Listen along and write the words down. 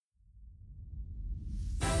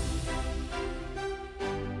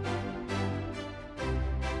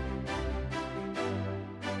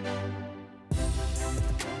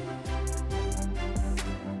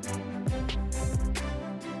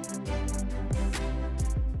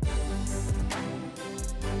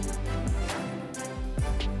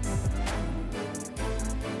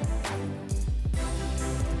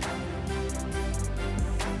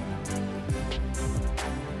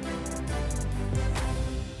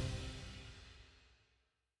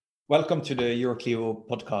Welcome to the Euroclio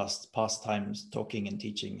podcast, Pastimes Talking and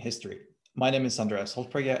Teaching History. My name is Andreas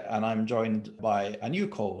Holtbrege, and I'm joined by a new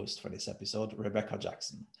co-host for this episode, Rebecca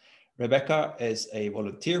Jackson. Rebecca is a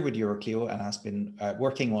volunteer with Euroclio and has been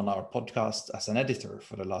working on our podcast as an editor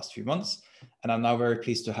for the last few months, and I'm now very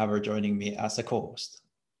pleased to have her joining me as a co-host.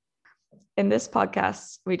 In this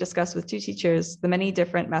podcast, we discuss with two teachers the many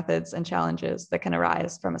different methods and challenges that can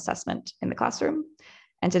arise from assessment in the classroom.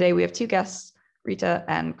 And today we have two guests, Rita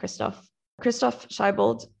and Christoph. Christoph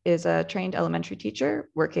Scheibold is a trained elementary teacher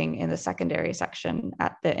working in the secondary section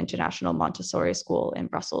at the International Montessori School in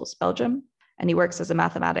Brussels, Belgium, and he works as a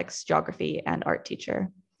mathematics, geography, and art teacher.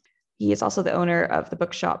 He is also the owner of the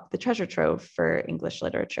bookshop, The Treasure Trove for English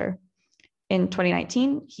Literature. In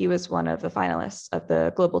 2019, he was one of the finalists of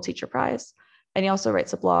the Global Teacher Prize, and he also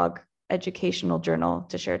writes a blog, Educational Journal,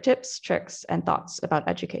 to share tips, tricks, and thoughts about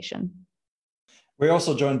education. We're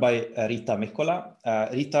also joined by Rita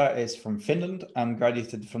Mikkola. Rita is from Finland and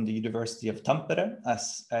graduated from the University of Tampere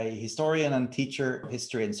as a historian and teacher of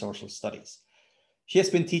history and social studies. She has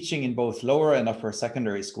been teaching in both lower and upper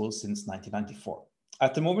secondary schools since 1994.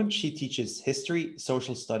 At the moment, she teaches history,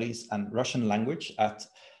 social studies, and Russian language at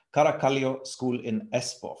Karakallio School in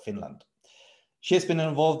Espoo, Finland. She has been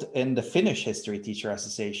involved in the Finnish History Teacher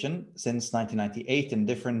Association since 1998 in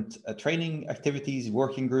different training activities,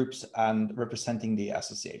 working groups, and representing the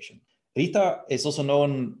association. Rita is also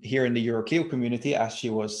known here in the Euroclio community as she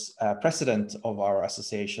was president of our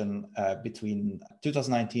association between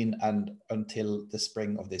 2019 and until the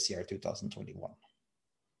spring of this year, 2021.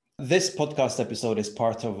 This podcast episode is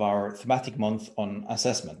part of our thematic month on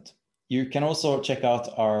assessment. You can also check out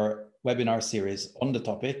our webinar series on the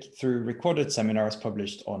topic through recorded seminars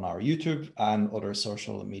published on our YouTube and other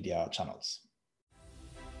social media channels.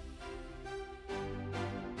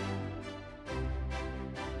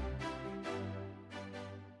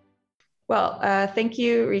 Well, thank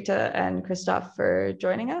you, Rita and Christoph, for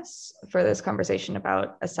joining us for this conversation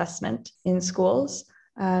about assessment in schools.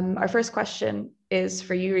 Our first question is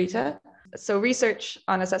for you, Rita. So research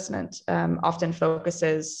on assessment often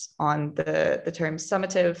focuses on the terms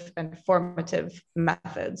summative and formative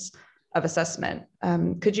methods of assessment.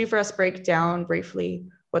 Could you for us break down briefly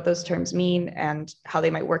what those terms mean and how they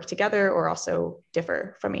might work together or also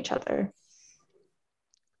differ from each other?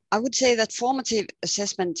 I would say that formative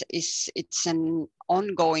assessment it's an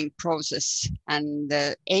ongoing process, and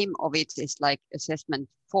the aim of it is like assessment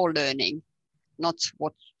for learning, not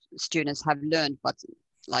what students have learned, but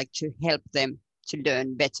like to help them to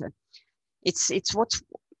learn better. It's what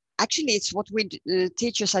we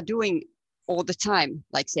teachers are doing all the time,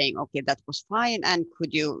 like saying, okay, that was fine, and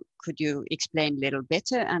could you explain a little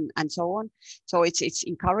better, and so on. So it's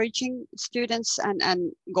encouraging students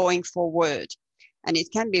and going forward, and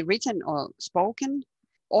it can be written or spoken.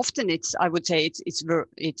 Often I would say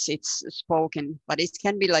it's spoken, but it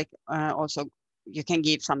can be like also you can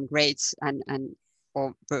give some grades and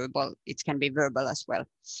or verbal. It can be verbal as well.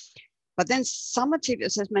 But then summative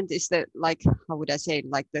assessment is the, like, how would I say,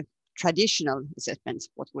 like the traditional assessment,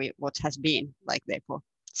 what has been like there for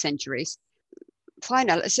centuries.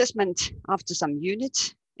 Final assessment after some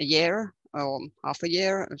unit, a year or half a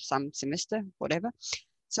year or some semester, whatever.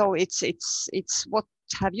 So it's what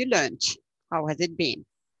have you learned? How has it been?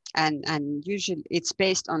 And usually it's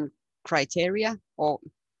based on criteria, or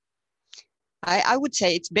I would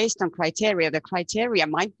say it's based on criteria. The criteria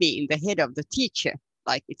might be in the head of the teacher,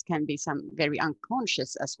 like it can be some very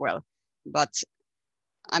unconscious as well. But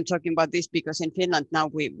I'm talking about this because in Finland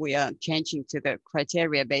now we are changing to the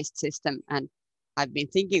criteria-based system, and I've been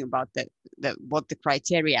thinking about what the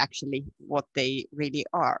criteria actually, what they really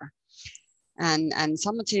are. And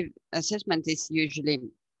summative assessment is usually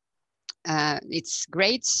it's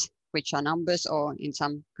grades, which are numbers, or in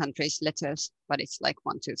some countries letters, but it's like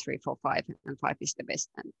 1, 2, 3, 4, 5, and 5 is the best,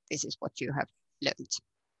 and this is what you have learned.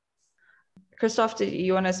 Christoph, do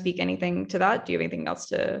you want to speak anything to that? Do you have anything else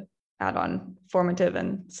to add on formative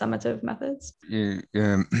and summative methods?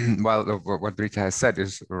 Well, what Rita has said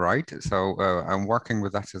is right. So I'm working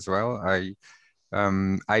with that as well. I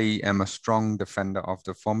am a strong defender of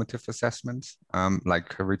the formative assessments.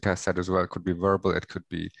 Like Rita said as well, it could be verbal, it could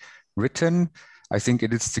be written. I think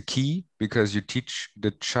it is the key because you teach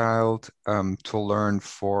the child to learn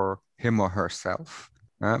for him or herself,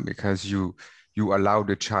 because you allow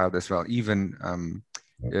the child as well, even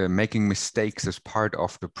making mistakes as part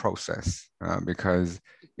of the process, because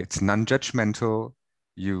it's non-judgmental.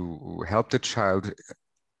 You help the child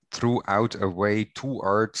throughout a way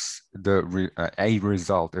towards a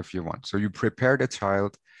result, if you want. So you prepare the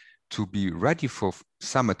child to be ready for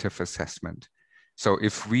summative assessment. So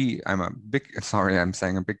if I'm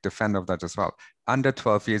saying a big defender of that as well. Under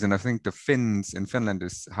 12 years, and I think in Finland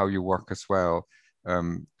is how you work as well.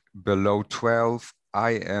 Below 12,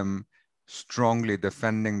 I am strongly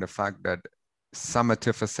defending the fact that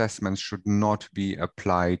summative assessments should not be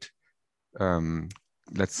applied,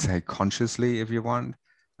 let's say consciously, if you want.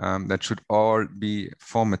 That should all be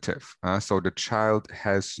formative. So the child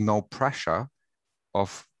has no pressure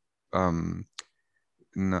of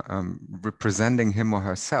representing him or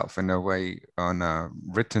herself in a way on a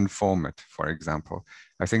written format, for example.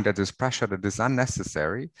 I think that is pressure that is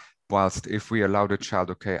unnecessary, whilst if we allow the child,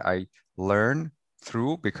 okay, I learn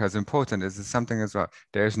through, because important is something as well,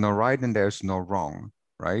 there's no right and there's no wrong,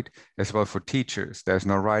 right? As well for teachers, there's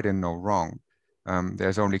no right and no wrong.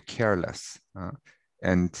 There's only careless.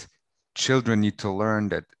 And children need to learn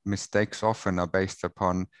that mistakes often are based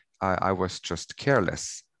upon, I was just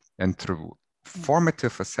careless. And through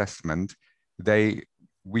formative assessment,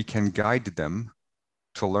 we can guide them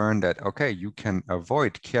to learn that, okay, you can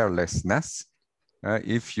avoid carelessness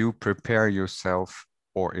if you prepare yourself,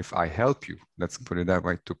 or if I help you, let's put it that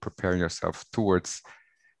way, to prepare yourself towards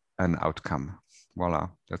an outcome. Voila,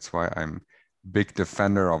 that's why I'm big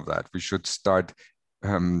defender of that. We should start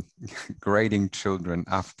grading children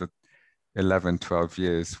after 11, 12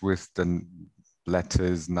 years with the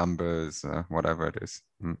letters, numbers, whatever it is.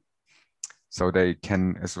 So they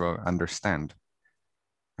can as well understand.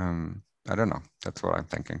 I don't know, that's what I'm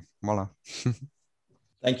thinking. Voila.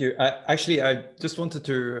 Thank you. I just wanted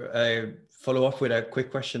to follow up with a quick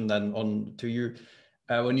question then on to you.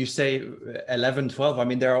 When you say 11, 12, I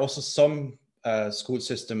mean, there are also some school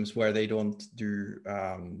systems where they don't do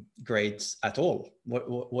grades at all.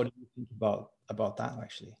 What do you think about that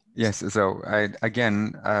actually? Yes, so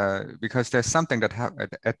again, because there's something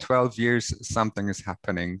that at 12 years, something is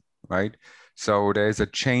happening, right? So there's a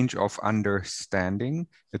change of understanding.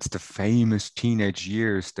 It's the famous teenage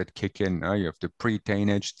years that kick in. You have the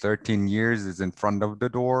pre-teenage, 13 years is in front of the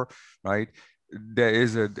door, right? There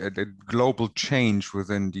is a global change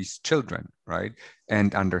within these children, right?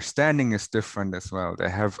 And understanding is different as well. They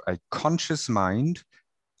have a conscious mind,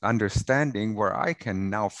 understanding where I can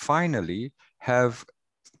now finally have,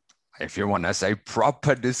 if you want to say,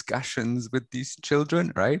 proper discussions with these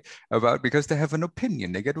children, right? Because they have an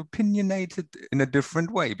opinion. They get opinionated in a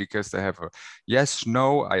different way because they have a yes,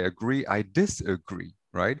 no, I agree, I disagree,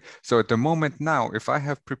 right? So at the moment now, if I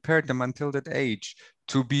have prepared them until that age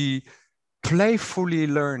to be playfully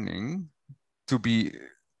learning, to be,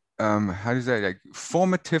 how do you say, like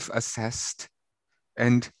formative assessed,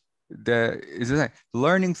 and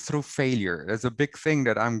learning through failure. There's a big thing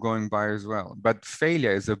that I'm going by as well. But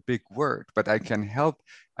failure is a big word, but I can help.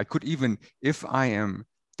 I could even, if I am,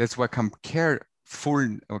 that's why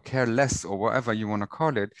careful or careless or whatever you want to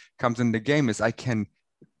call it, comes in the game, is I can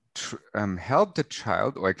help the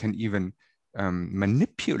child, or I can even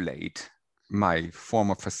manipulate my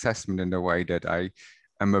form of assessment in the way that I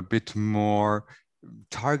am a bit more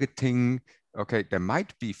targeting, okay, there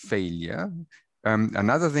might be failure.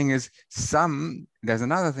 Another thing is there's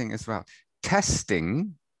another thing as well.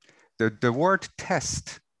 Testing, the word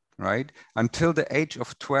test, right? Until the age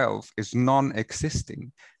of 12 is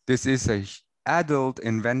non-existing. This is a adult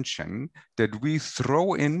invention that we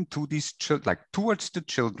throw into these children, like towards the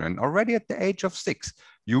children already at the age of 6.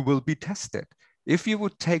 You will be tested. If you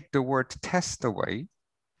would take the word test away,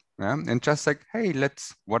 and just like, hey,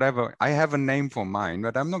 let's, whatever, I have a name for mine,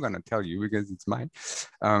 but I'm not going to tell you because it's mine.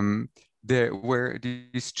 Where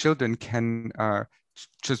these children can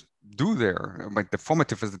just do their, like the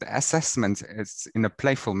formative is the assessments is in a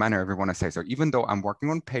playful manner, if you want to say. So even though I'm working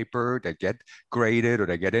on paper, they get graded or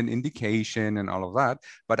they get an indication and all of that,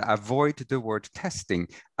 but avoid the word testing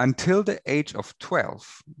until the age of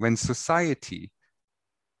 12, when society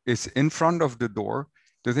is in front of the door.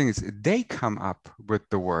 The thing is, they come up with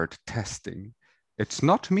the word testing. It's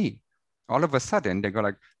not me. All of a sudden, they go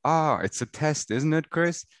like, it's a test, isn't it,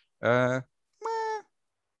 Chris?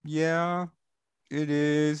 Yeah, it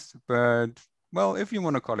is. But, well, if you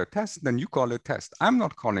want to call it test, then you call it test. I'm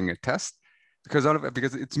not calling it test because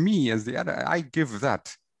it's me as the other. I give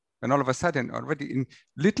that. And all of a sudden, already in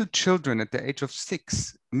little children at the age of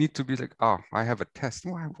 6 need to be like, I have a test.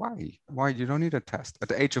 Why? You don't need a test. At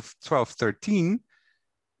the age of 12, 13,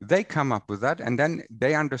 they come up with that, and then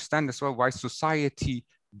they understand as well why society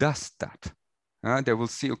does that. They will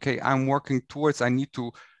see, okay, I'm working towards, I need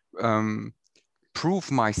to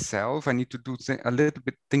prove myself. I need to do a little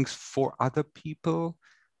bit things for other people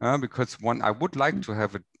because I would like to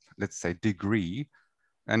have a, let's say, degree.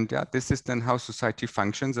 And yeah, this is then how society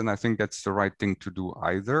functions. And I think that's the right thing to do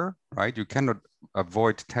either, right? You cannot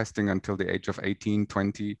avoid testing until the age of 18,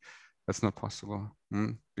 20. That's not possible.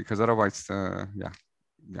 Because otherwise,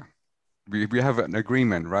 we have an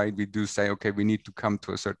agreement, right? We do say, okay, we need to come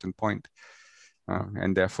to a certain point,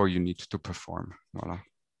 and therefore you need to perform. Voila.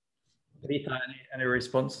 Rita, any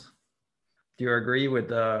response? Do you agree with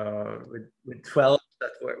 12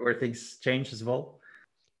 that where things change as well?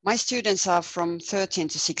 My students are from 13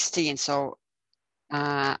 to 16, so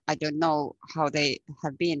I don't know how they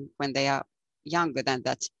have been when they are younger than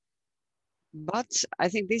that. But I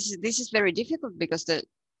think this is very difficult because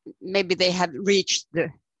maybe they have reached the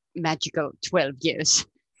magical 12 years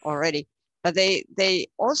already. But they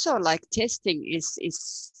also like testing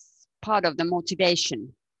is part of the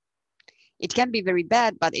motivation. It can be very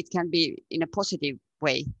bad, but it can be in a positive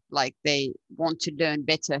way, like they want to learn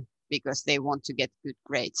better because they want to get good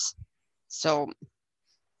grades. So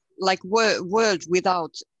like world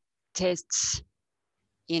without tests,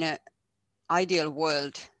 in an ideal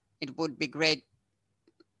world, it would be great,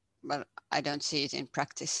 but I don't see it in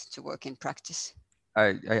practice, to work in practice.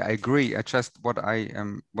 I agree. What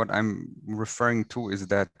I'm referring to is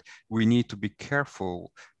that we need to be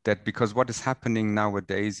careful that, because what is happening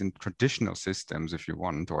nowadays in traditional systems, if you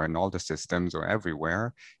want, or in all the systems or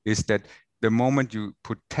everywhere, is that the moment you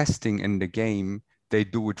put testing in the game, they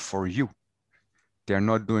do it for you. They're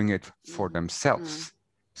not doing it for themselves.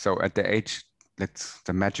 So at the age, that's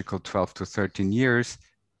the magical 12 to 13 years,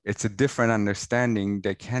 it's a different understanding.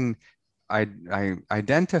 They can I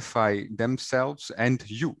identify themselves and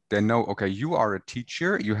you. They know, okay, you are a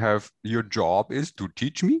teacher. Your job is to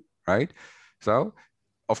teach me, right? So,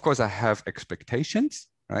 of course, I have expectations,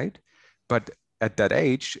 right? But at that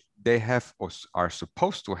age, they have or are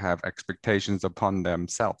supposed to have expectations upon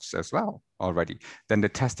themselves as well already. Then they're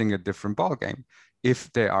testing a different ballgame. If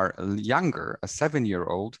they are younger, a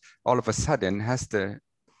 7-year-old, all of a sudden has the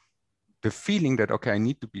feeling that, okay,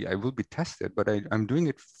 I will be tested, but I'm doing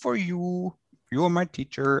it for you. You're my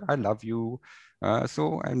teacher. I love you.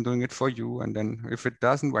 So I'm doing it for you. And then if it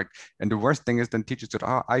doesn't work, and the worst thing is then teachers said,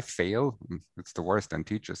 I fail. It's the worst. Then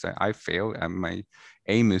teachers say, I fail. And my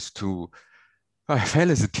aim is I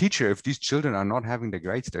fail as a teacher if these children are not having the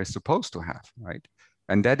grades they're supposed to have, right?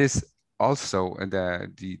 And that is also the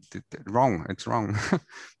wrong. It's wrong.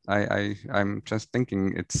 I'm just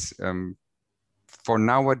thinking it's for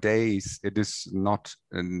nowadays, it is not,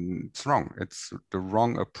 it's wrong. It's the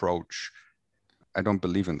wrong approach. I don't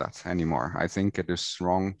believe in that anymore. I think it is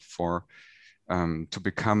wrong to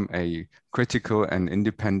become a critical and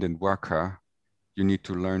independent worker. You need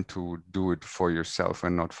to learn to do it for yourself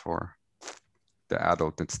and not for the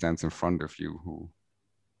adult that stands in front of you who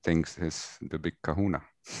thinks he's the big kahuna.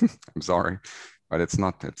 I'm sorry, but that's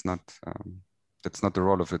not the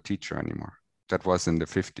role of a teacher anymore. That was in the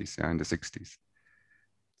 50s, in the 60s.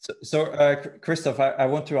 So Christoph, I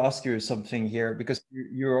want to ask you something here, because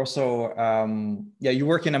you're also, you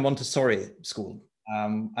work in a Montessori school.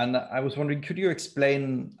 And I was wondering, could you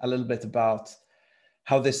explain a little bit about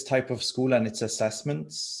how this type of school and its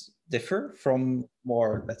assessments differ from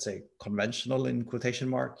more, let's say, conventional, in quotation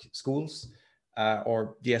mark, schools,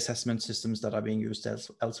 or the assessment systems that are being used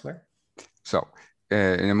elsewhere? So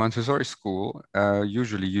in a Montessori school,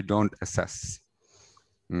 usually you don't assess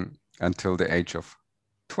until the age of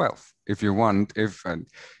 12. If you want,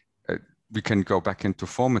 we can go back into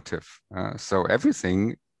formative. So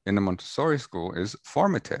everything in a Montessori school is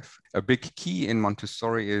formative. A big key in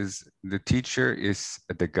Montessori is the teacher is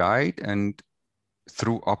the guide and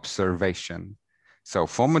through observation. So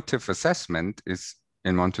formative assessment is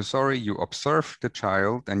in Montessori, you observe the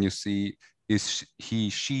child and you see, is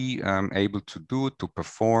she able to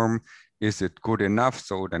perform? Is it good enough?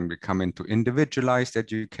 So then we come into individualized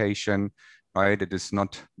education. Right, it is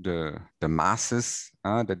not the masses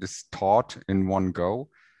that is taught in one go.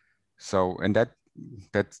 So, and that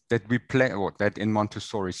we play, or that in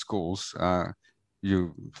Montessori schools,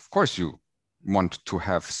 you want to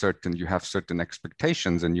have certain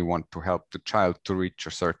expectations, and you want to help the child to reach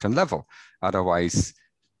a certain level. Otherwise,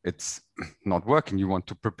 it's not working. You want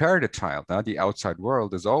to prepare the child. The outside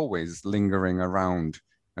world is always lingering around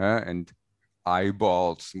and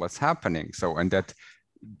eyeballs what's happening. So, and that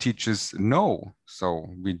teachers know. So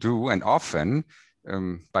we do, and often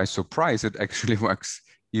by surprise, it actually works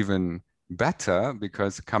even better,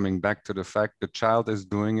 because coming back to the fact the child is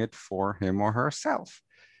doing it for him or herself.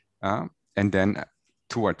 And then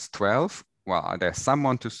towards 12, well, there's some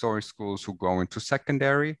Montessori schools who go into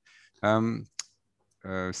secondary,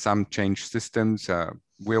 some change systems.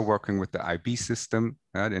 We're working with the IB system,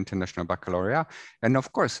 the International Baccalaureate. And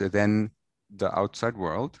of course, then the outside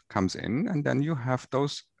world comes in, and then you have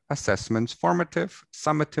those assessments, formative,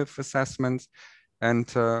 summative assessments, and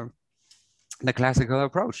the classical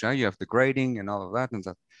approach. You have the grading and all of that and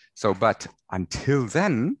stuff. So, but until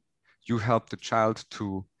then, you help the child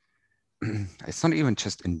to, it's not even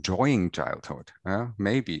just enjoying childhood.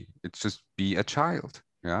 Maybe it's just be a child,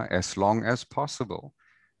 as long as possible.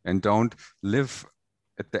 And don't live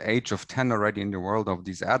at the age of 10 already in the world of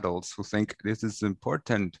these adults who think this is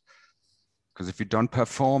important. Because if you don't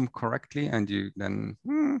perform correctly and you then,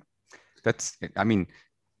 that's, I mean,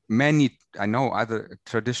 I know other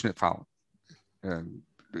traditional,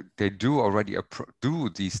 they do already do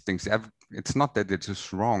these things. It's not that it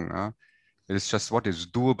is wrong. It's just what is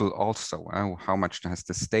doable also. How much has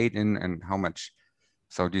the state in and how much,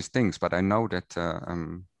 so these things. But I know that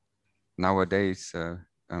nowadays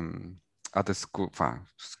other school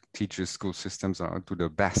systems do their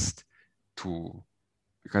best to,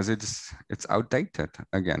 because it's outdated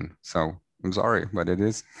again. So I'm sorry, but it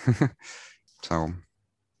is. So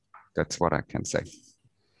that's what I can say.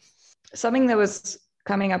 Something that was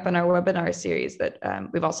coming up in our webinar series that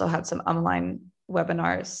we've also had some online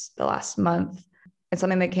webinars the last month. And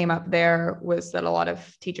something that came up there was that a lot of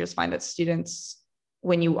teachers find that students,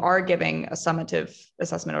 when you are giving a summative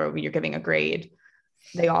assessment or when you're giving a grade,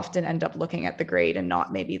 they often end up looking at the grade and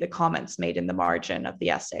not maybe the comments made in the margin of the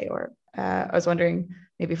essay. Or I was wondering,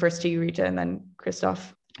 maybe first to you, Rita, and then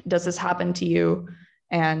Christoph, does this happen to you?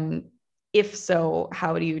 And if so,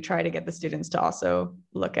 how do you try to get the students to also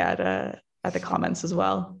look at the comments as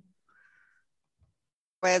well?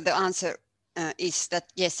 Well, the answer is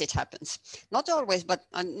that yes, it happens. Not always, but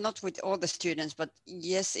not with all the students, but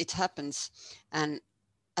yes, it happens. And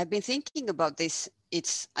I've been thinking about this.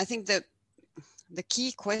 I think the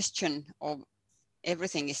key question of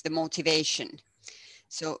everything is the motivation.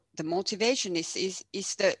 So the motivation is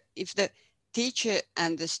if the teacher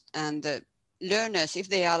and the learners, if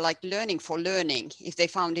they are like learning for learning, if they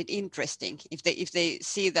found it interesting, if they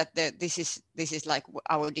see that this is like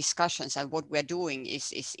our discussions and what we're doing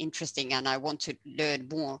is interesting and I want to learn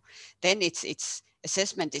more, then it's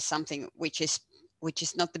assessment is something which is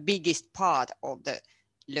not the biggest part of the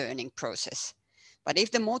learning process. But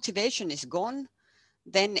if the motivation is gone,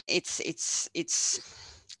 then it's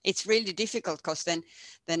really difficult, because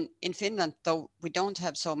then in Finland, though we don't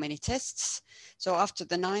have so many tests, so after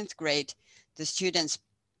the 9th grade the students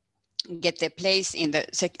get their place in the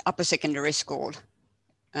upper secondary school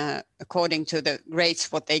according to the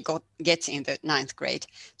grades what they get in the 9th grade.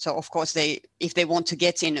 So of course if they want to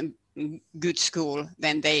get in a good school,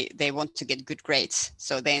 then they want to get good grades.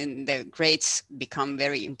 So then the grades become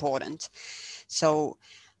very important. So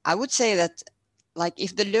I would say that, like,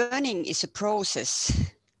 if the learning is a process,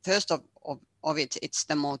 first of it, it's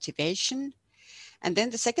the motivation. And then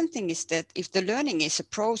the second thing is that if the learning is a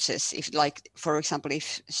process, if, like, for example,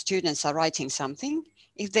 if students are writing something,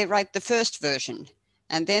 if they write the first version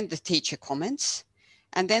and then the teacher comments,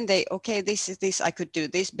 and then okay, this is this, I could do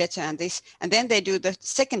this better and this, and then they do the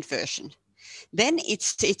second version, then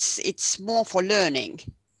it's more for learning.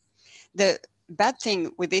 The bad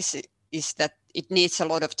thing with this is that it needs a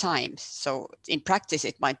lot of time. So in practice,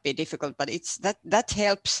 it might be difficult, but it's that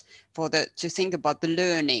helps to think about the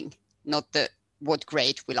learning, not what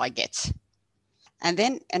grade will I get. And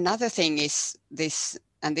then another thing is this,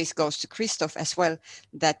 and this goes to Christoph as well,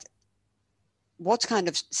 that what kind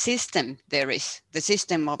of system there is, the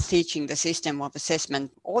system of teaching, the system of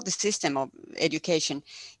assessment, or the system of education,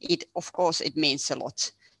 of course it means a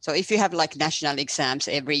lot. So if you have like national exams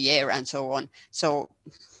every year and so on, so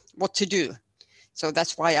what to do? So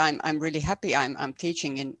that's why I'm really happy I'm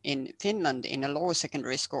teaching in Finland in a lower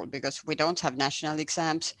secondary school, because we don't have national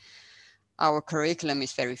exams. Our curriculum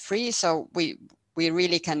is very free, so we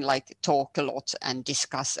really can like talk a lot and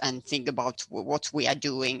discuss and think about what we are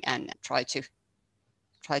doing and try to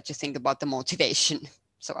think about the motivation.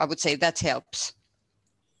 So I would say that helps.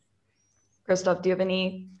 Christoph, do you have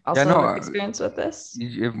any experience with this?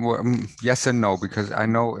 Yes and no, because I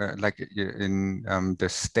know like in the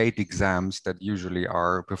state exams that usually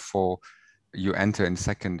are before you enter in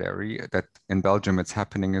secondary, that in Belgium it's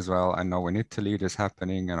happening as well. I know in Italy it is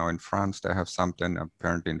happening. I know in France they have something,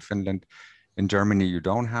 apparently in Finland. In Germany you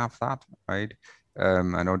don't have that, right?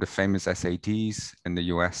 I know the famous SATs in the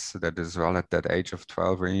US, that as well at that age of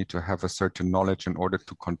 12, where you need to have a certain knowledge in order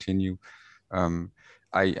to continue.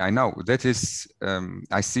 I know that is,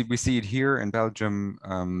 we see it here in Belgium.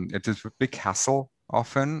 It is a big hassle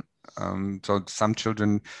often. So some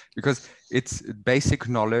children, because it's basic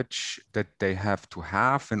knowledge that they have to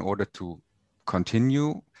have in order to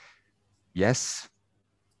continue. Yes,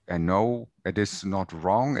 And no, it is not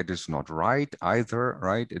wrong. It is not right either,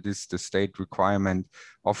 right? It is the state requirement.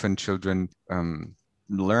 Often children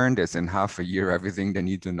learn this in half a year, everything they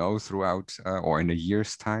need to know throughout or in a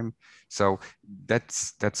year's time. So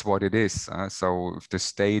that's what it is. So if the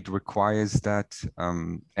state requires that,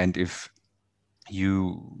 and if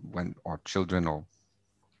or children or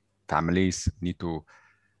families need to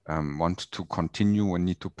want to continue and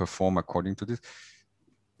need to perform according to this,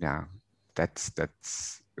 yeah,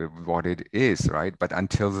 that's what it is, right? But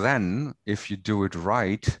until then, if you do it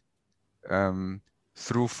right,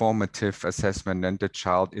 through formative assessment, then the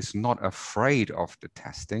child is not afraid of the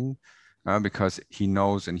testing because he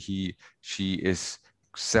knows and she is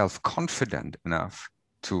self-confident enough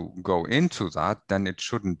to go into that, then it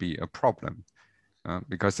shouldn't be a problem.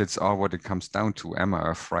 Because it's all what it comes down to. Am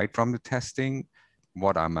I afraid from the testing?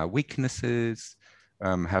 What are my weaknesses?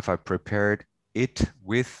 Have I prepared it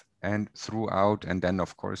with and throughout? And then,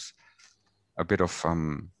 of course, a bit of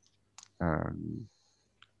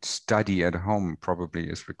study at home probably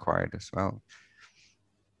is required as well.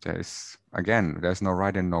 There's no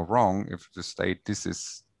right and no wrong. If the state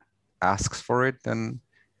asks for it, then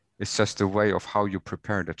it's just a way of how you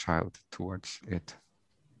prepare the child towards it.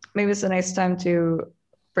 Maybe it's a nice time to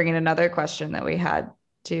bring in another question that we had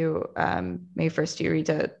to maybe first to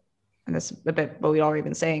Rita, and this a bit what we've already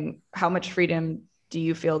been saying. How much freedom do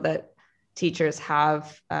you feel that teachers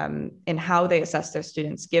have in how they assess their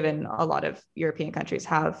students, given a lot of European countries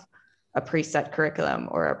have a preset curriculum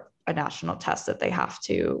or a national test that they have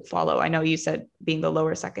to follow? I know you said being the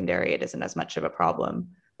lower secondary, it isn't as much of a problem,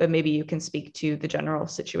 but maybe you can speak to the general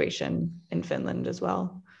situation in Finland as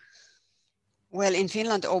well. Well, in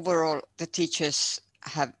Finland overall, the teachers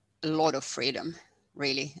have a lot of freedom,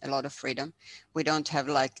 really a lot of freedom. We don't have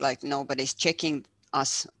like nobody's checking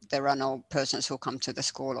us. There are no persons who come to the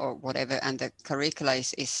school or whatever, and the curricula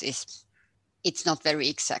is it's not very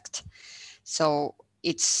exact. So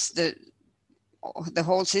it's the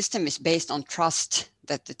whole system is based on trust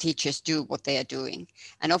that the teachers do what they are doing.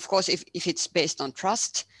 And of course, if it's based on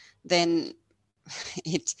trust, then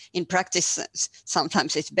in practice,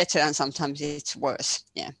 sometimes it's better and sometimes it's worse.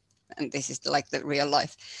 Yeah, and this is like the real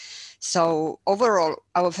life. So overall,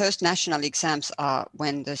 our first national exams are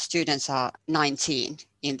when the students are 19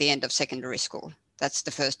 in the end of secondary school. That's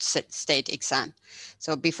the first state exam.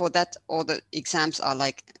 So before that, all the exams are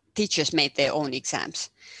like teachers made their own exams.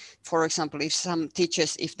 For example, if some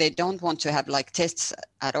teachers, if they don't want to have like tests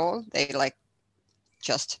at all, they like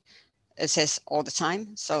just assess all the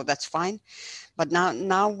time, so that's fine. But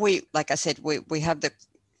now we, like I said, we have the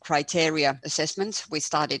criteria assessments. We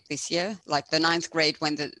started this year, like the 9th grade,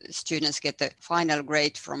 when the students get the final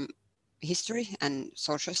grade from history and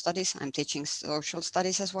social studies. I'm teaching social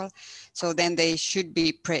studies as well. So then they should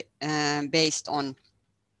be based on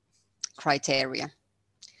criteria.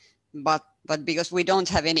 But because we don't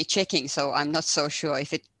have any checking, so I'm not so sure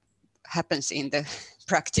if it happens in the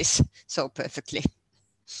practice so perfectly.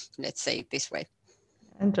 Let's say it this way.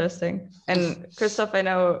 Interesting. And Christoph, I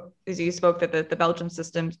know as you spoke that the Belgium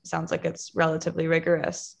system sounds like it's relatively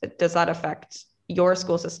rigorous. Does that affect your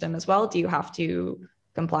school system as well? Do you have to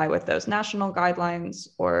comply with those national guidelines,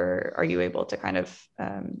 or are you able to kind of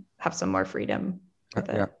have some more freedom with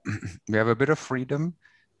it? Yeah, we have a bit of freedom,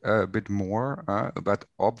 a bit more, but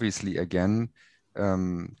obviously again,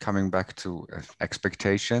 coming back to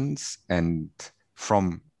expectations and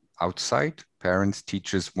from outside, parents,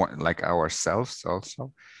 teachers, like ourselves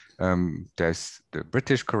also. There's the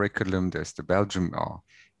British curriculum, there's the Belgium, or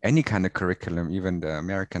any kind of curriculum, even the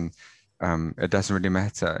American. It doesn't really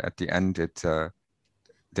matter. At the end,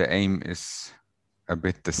 the aim is a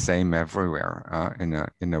bit the same everywhere,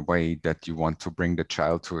 in a way that you want to bring the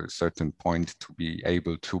child to a certain point to be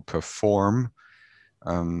able to perform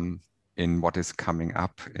in what is coming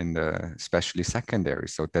up in the especially secondary,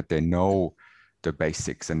 so that they know the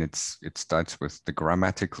basics. And it starts with the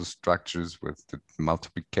grammatical structures, with the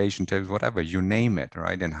multiplication tables, whatever, you name it,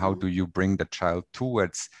 right? And how do you bring the child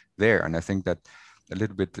towards there? And I think that a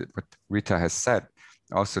little bit what Rita has said,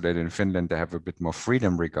 also that in Finland, they have a bit more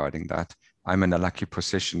freedom regarding that. I'm in a lucky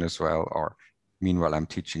position as well, or meanwhile, I'm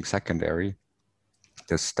teaching secondary,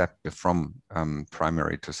 the step from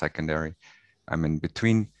primary to secondary. I'm in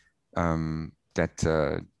between,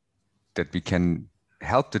 that we can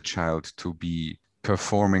help the child to be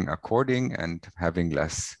performing according and having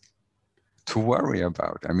less to worry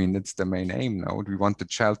about. I mean, it's the main aim now. We want the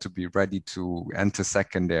child to be ready to enter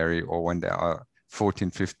secondary, or when they are 14,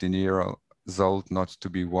 15 years old, not to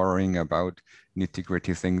be worrying about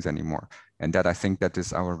nitty-gritty things anymore. And that, I think, that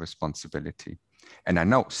is our responsibility. And I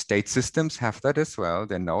know state systems have that as well.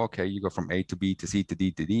 They know, okay, you go from A to B to C to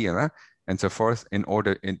D to D, and so forth, in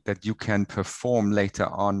order that you can perform later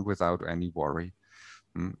on without any worry.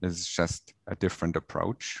 It's just a different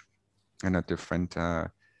approach and a different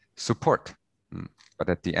support. But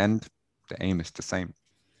at the end, the aim is the same.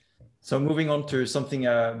 So moving on to something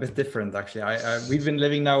a bit different, actually. We've been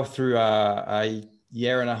living now through a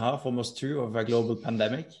year and a half, almost two, of a global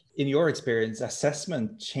pandemic. In your experience,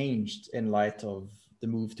 assessment changed in light of the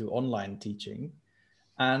move to online teaching.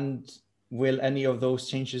 And will any of those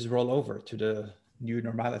changes roll over to the new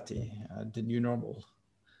normality, the new normal?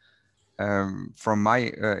 From my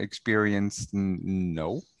experience,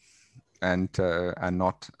 no. And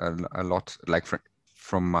not a lot, like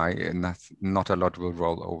from my, not a lot will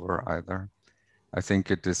roll over either. I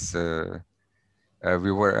think it is,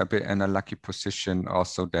 we were a bit in a lucky position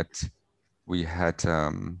also that we had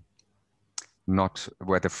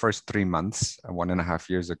were the first 3 months, 1.5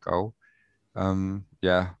 years ago.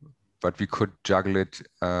 But we could juggle it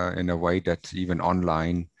in a way that even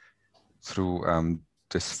online through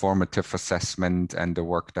this formative assessment and the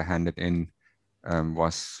work they handed in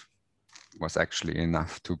was actually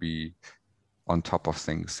enough to be on top of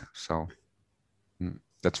things. So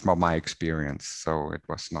that's from my experience. So it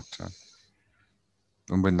was not,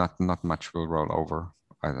 but not much will roll over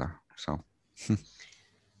either. So.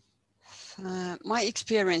 My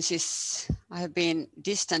experience is I have been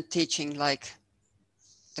distant teaching like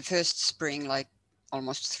the first spring, like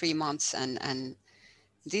almost 3 months, and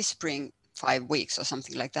this spring 5 weeks or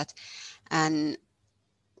something like that. And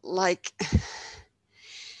like,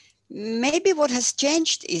 maybe what has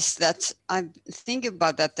changed is that I'm thinking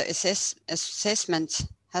about that the assessment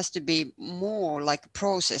has to be more like a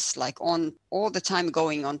process, like on all the time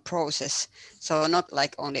going on process. So not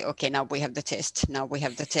like only, okay, now we have the test, now we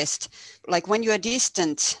have the test. Like when you are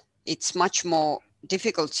distant, it's much more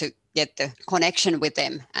difficult to get the connection with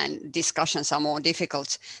them, and discussions are more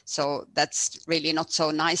difficult. So that's really not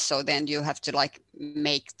so nice. So then you have to like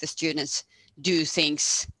make the students do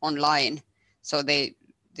things online. So they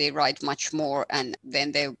write much more, and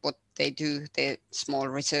then what they do, their small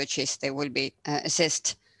researches, they will be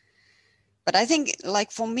assessed. But I think, like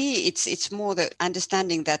for me, it's more the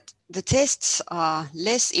understanding that the tests are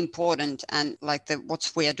less important, and like what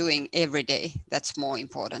we are doing every day, that's more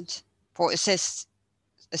important for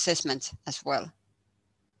assessment as well.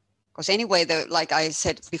 Because anyway, like I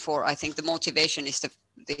said before, I think the motivation is the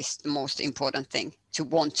most important thing, to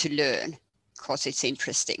want to learn because it's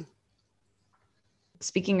interesting.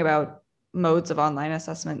 Speaking about modes of online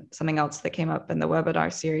assessment, something else that came up in the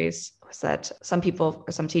webinar series was that some people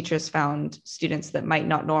or some teachers found students that might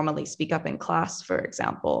not normally speak up in class, for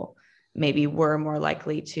example, maybe were more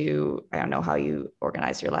likely to, I don't know how you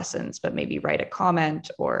organize your lessons, but maybe write a comment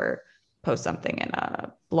or post something in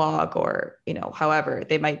a blog, or, however,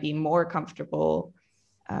 they might be more comfortable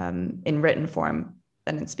in written form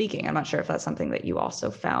than in speaking. I'm not sure if that's something that you also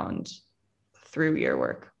found through your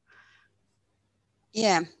work.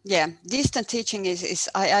 Yeah. Distant teaching is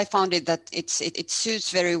I found it that it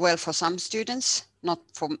suits very well for some students, not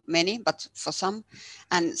for many, but for some,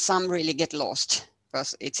 and some really get lost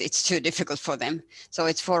because it's too difficult for them. So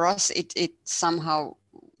it's for us, it somehow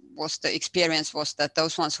was the experience was that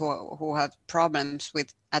those ones who have problems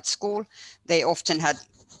with at school, they often had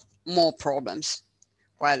more problems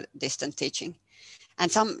while distant teaching.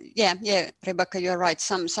 And some, Rebecca, you're right.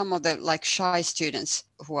 Some of the like shy students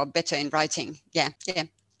who are better in writing. Yeah,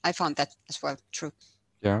 I found that as well. True.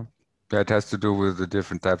 Yeah, that has to do with the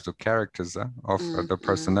different types of characters of the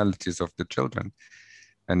personalities of the children,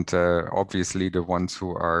 and obviously the ones who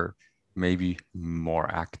are maybe more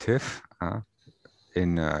active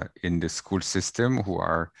in the school system, who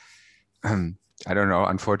are I don't know,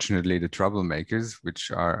 unfortunately, the troublemakers, which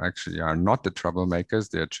are not the troublemakers,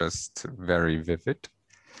 they're just very vivid,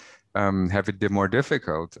 have it more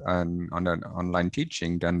difficult on an online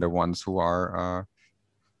teaching than the ones who are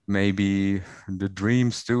maybe the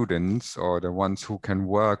dream students, or the ones who can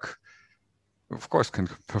work, of course, can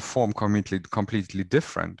perform completely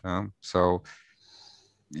different. So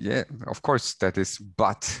yeah, of course that is,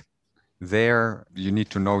 but there you need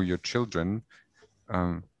to know your children,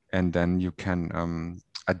 and then you can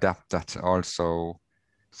adapt that also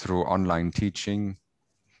through online teaching.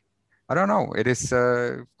 I don't know. It is,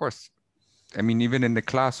 of course, I mean, even in the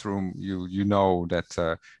classroom, you know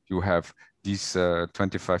that you have these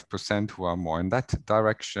 25% who are more in that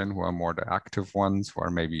direction, who are more the active ones, who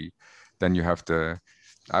are maybe, then you have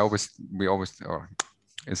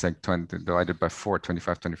it's like 20 divided by 4,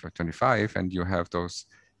 25, 25, 25, and you have those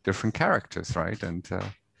different characters, right? And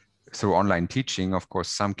through online teaching, of course,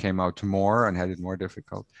 some came out more and had it more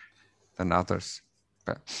difficult than others.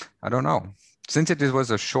 But I don't know. Since it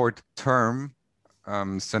was a short-term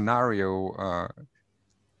scenario,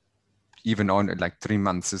 even on like 3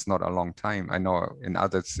 months is not a long time. I know in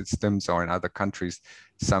other systems or in other countries,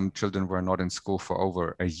 some children were not in school for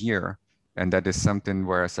over a year. And that is something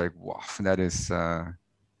where it's like, wow,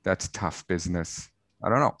 that's tough business. I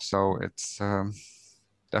don't know. So it's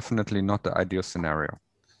definitely not the ideal scenario.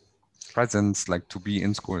 Presence, like to be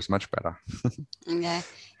in school, is much better. Yeah.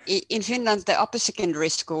 In Finland, the upper secondary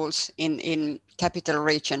schools in capital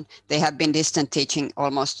region, they have been distant teaching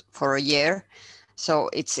almost for a year. So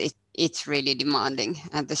it's really demanding.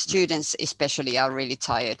 And the students especially are really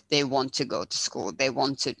tired. They want to go to school. They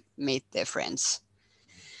want to meet their friends.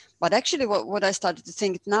 But actually what I started to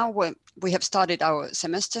think now, when we have started our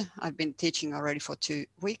semester, I've been teaching already for 2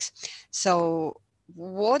 weeks. So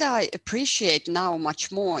what I appreciate now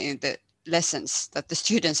much more in the lessons that the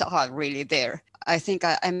students are really there. I think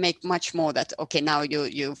I make much more that, okay, now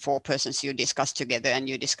you 4 persons, you discuss together and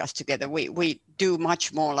you discuss together. We do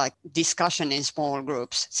much more like discussion in small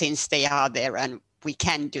groups since they are there and we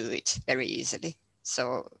can do it very easily.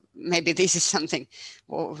 So maybe this is something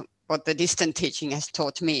what the distant teaching has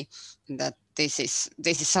taught me, that this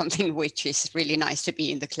is something which is really nice to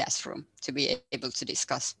be in the classroom, to be able to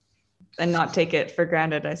discuss. And not take it for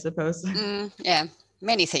granted, I suppose. Yeah,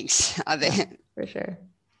 many things are there. Yeah, for sure.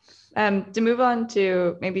 To move on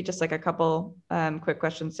to maybe just like a couple quick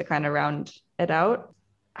questions to kind of round it out.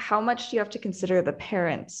 How much do you have to consider the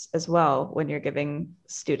parents as well when you're giving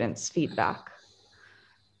students feedback?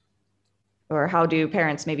 Or how do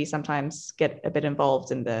parents maybe sometimes get a bit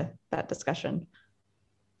involved in that discussion?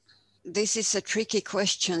 This is a tricky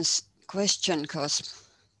question because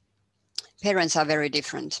parents are very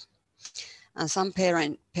different. And some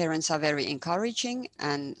parents are very encouraging,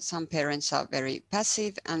 and some parents are very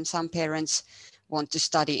passive, and some parents want to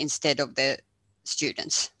study instead of the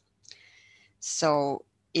students. So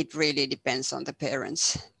it really depends on the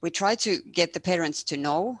parents. We try to get the parents to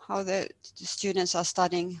know how the students are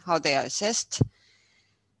studying, how they are assessed.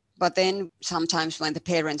 But then sometimes when the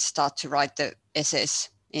parents start to write the essays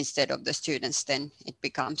instead of the students, then it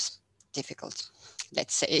becomes difficult.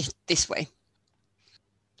 Let's say it this way.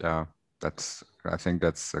 Yeah. I think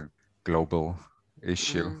that's a global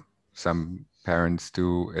issue. Some parents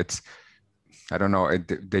do. I don't know.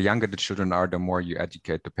 The younger the children are, the more you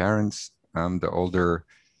educate the parents. The older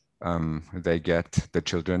they get, the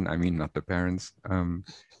children. I mean, not the parents.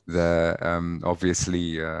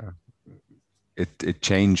 Obviously it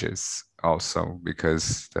changes also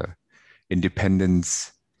because the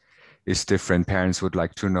independence is different. Parents would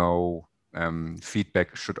like to know.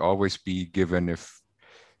 Feedback should always be given.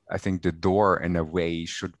 I think the door in a way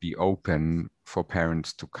should be open for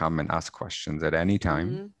parents to come and ask questions at any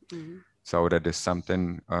time. So that is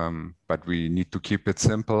something, but we need to keep it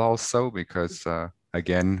simple also because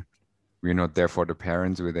again, we're not there for the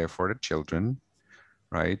parents, we're there for the children,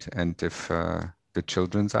 right? And if the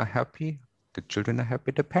children are happy,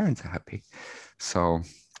 the parents are happy. So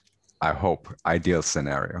I hope, ideal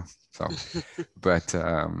scenario. So, but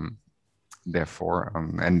therefore,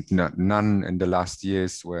 and none in the last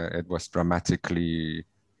years where it was dramatically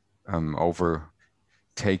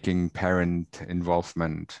overtaking parent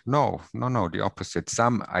involvement. No, the opposite.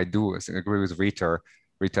 Some, I do agree with Rita.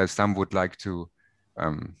 Some would like to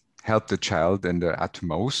help the child in the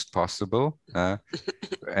utmost possible, but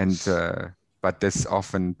this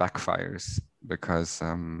often backfires because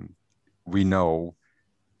we know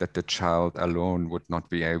that the child alone would not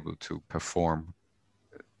be able to perform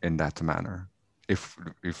in that manner if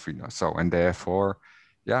we know so, and therefore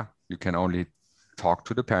you can only talk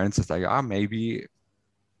to the parents. It's like maybe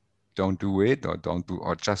don't do it,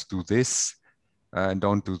 or just do this,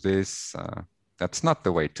 don't do this. That's not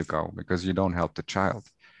the way to go because you don't help the child.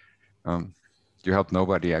 You help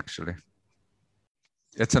nobody actually.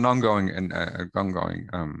 It's an ongoing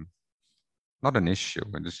not an issue,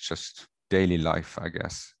 but it's just daily life, I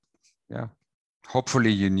guess. Yeah,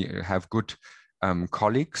 hopefully you have good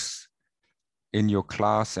colleagues in your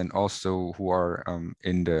class and also who are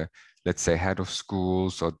in the, let's say, head of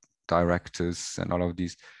schools or directors and all of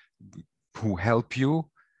these who help you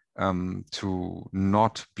to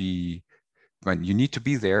not be, when you need to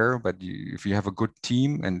be there, but if you have a good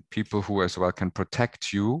team and people who as well can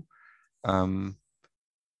protect you,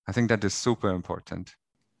 I think that is super important.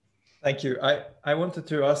 Thank you. I wanted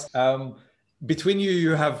to ask, between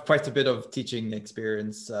you have quite a bit of teaching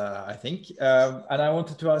experience, I think. And I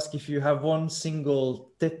wanted to ask if you have one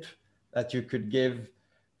single tip that you could give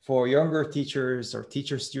for younger teachers or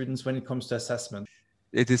teacher students when it comes to assessment.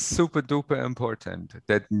 it is super duper important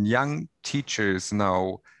that young teachers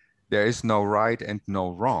know there is no right and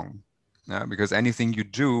no wrong. Because anything you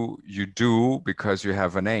do because you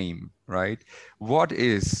have an aim, right? What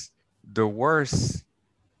is the worst,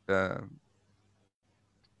 it's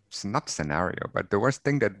not scenario, but the worst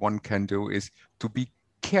thing that one can do is to be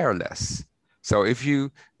careless. So if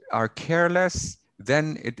you are careless,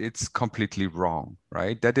 then it's completely wrong,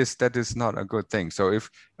 right? That is not a good thing. So if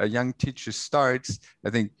a young teacher starts,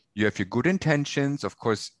 I think you have your good intentions. Of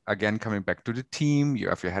course, again, coming back to the team, you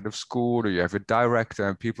have your head of school or you have a director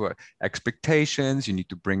and people, expectations, you need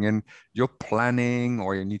to bring in your planning,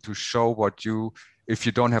 or you need to show what you, if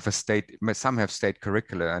you don't have a state, some have state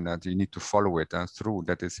curricula and you need to follow it through,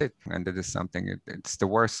 that is it. And that is something, it's the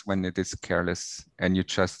worst when it is careless and you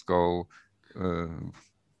just go,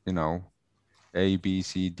 you know, A, B,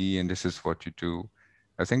 C, D, and this is what you do.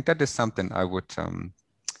 I think that is something I would,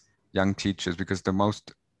 young teachers, because the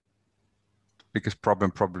biggest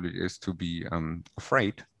problem probably is to be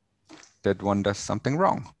afraid that one does something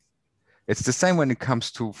wrong. It's the same when it comes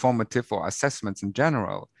to formative or assessments in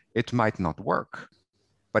general. It might not work,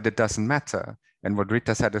 but it doesn't matter. And what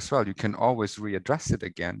Rita said as well, you can always readdress it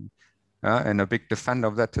again. And a big defender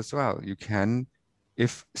of that as well. You can,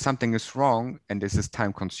 if something is wrong, and this is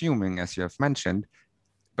time consuming, as you have mentioned,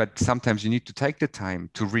 but sometimes you need to take the time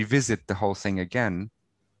to revisit the whole thing again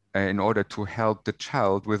in order to help the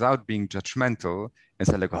child without being judgmental and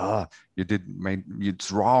say like, oh,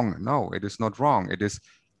 it's wrong. No, it is not wrong. It is,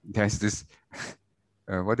 there's this,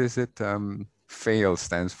 what is it? FAIL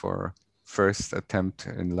stands for first attempt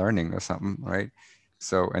in learning or something, right?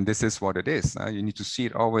 So, and this is what it is. You need to see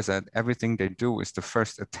it always that everything they do is the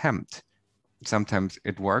first attempt. Sometimes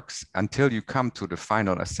it works until you come to the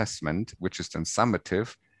final assessment, which is then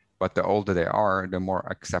summative, but the older they are, the more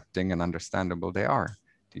accepting and understandable they are,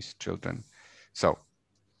 these children. So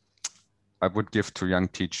I would give to young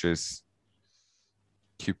teachers,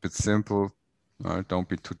 keep it simple, don't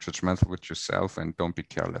be too judgmental with yourself, and don't be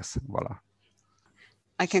careless. Voila.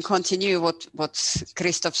 I can continue what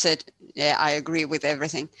Christoph said. Yeah, I agree with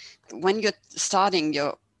everything. When you're starting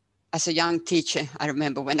as a young teacher, I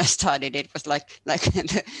remember when I started, it was like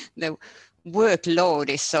the workload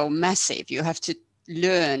is so massive. You have to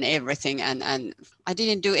learn everything, and I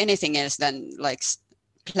didn't do anything else than like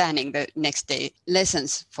planning the next day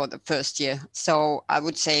lessons for the first year. So I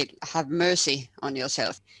would say have mercy on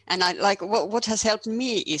yourself. And I like what has helped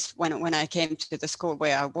me is when I came to the school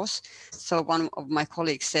where I was. So one of my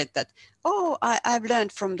colleagues said that, oh, I've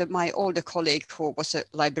learned from my older colleague who was a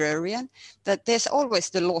librarian that there's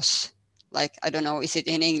always the loss. Like, I don't know, is it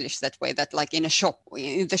in English that way, that like in a shop,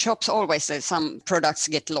 in the shops always some products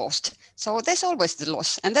get lost. So there's always the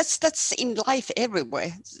loss. And that's in life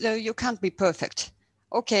everywhere. So you can't be perfect.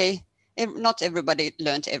 Okay, not everybody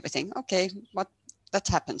learned everything. Okay, but that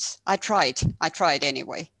happens. I tried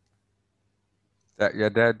anyway.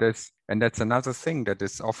 That's another thing that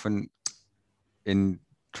is often in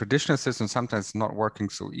traditional systems sometimes not working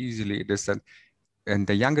so easily. It is that, and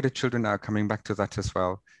the younger the children are coming back to that as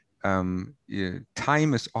well.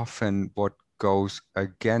 Time is often what goes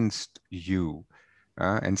against you,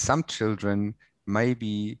 and some children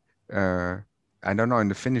maybe. I don't know, in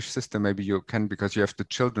the Finnish system, maybe you can, because you have the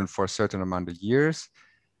children for a certain amount of years,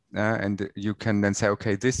 and you can then say,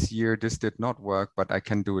 okay, this year, this did not work, but I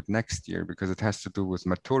can do it next year, because it has to do with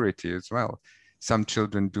maturity as well. Some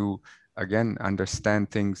children do, again, understand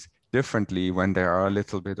things differently when they are a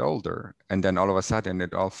little bit older, and then all of a sudden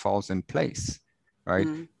it all falls in place, right?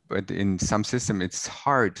 Mm. But in some system, it's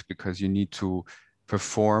hard because you need to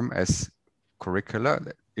perform as curricula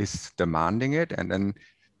is demanding it, and then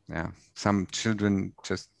yeah, some children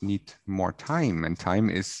just need more time, and time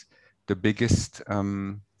is the biggest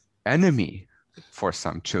enemy for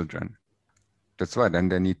some children. That's why then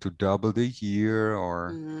they need to double the year,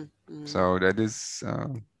 or so that is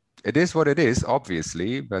it is what it is,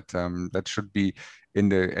 obviously, but that should be in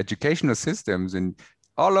the educational systems in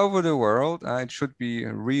all over the world. It should be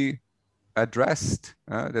readdressed.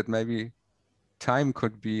 That maybe time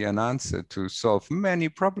could be an answer to solve many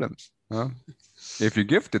problems. If you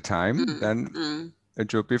give the time, then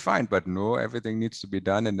it should be fine. But no, everything needs to be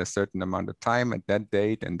done in a certain amount of time at that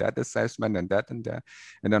date and that assessment and that and that.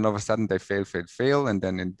 And then all of a sudden they fail. And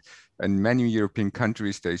then in many European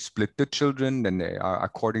countries, they split the children. Then they are,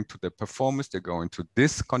 according to the performance, they go into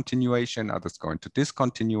discontinuation, others go into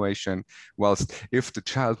discontinuation. Whilst if the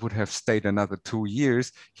child would have stayed another 2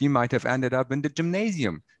 years, he might have ended up in the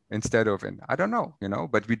gymnasium instead of in, I don't know,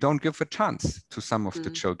 but we don't give a chance to some of the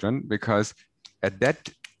children, because at that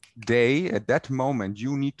day, at that moment,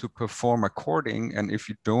 you need to perform according, and if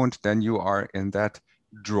you don't, then you are in that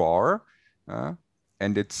drawer,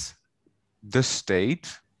 and it's the state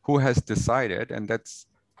who has decided, and that's,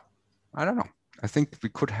 I don't know. I think we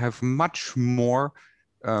could have much more,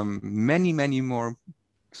 many more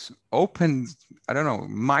open, I don't know,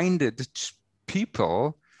 minded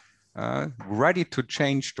people ready to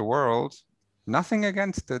change the world. Nothing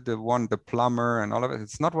against the plumber and all of it.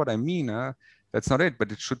 It's not what I mean. That's not it.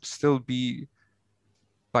 But it should still be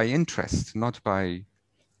by interest, not by,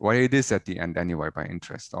 well, it is at the end anyway, by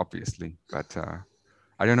interest, obviously. But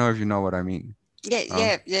I don't know if you know what I mean.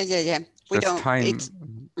 Yeah. We don't.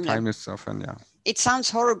 Time is often, yeah. It sounds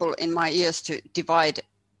horrible in my ears to divide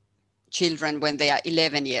children when they are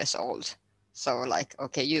 11 years old. So like,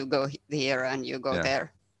 okay, you go here and you go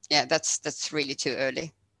there. Yeah, that's really too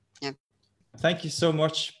early. Yeah. Thank you so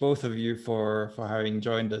much, both of you, for having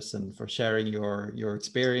joined us and for sharing your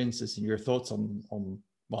experiences and your thoughts on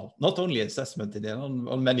well, not only assessment,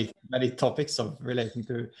 on many topics of relating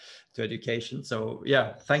to education. So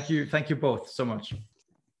yeah, thank you both so much.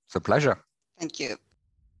 It's a pleasure. Thank you.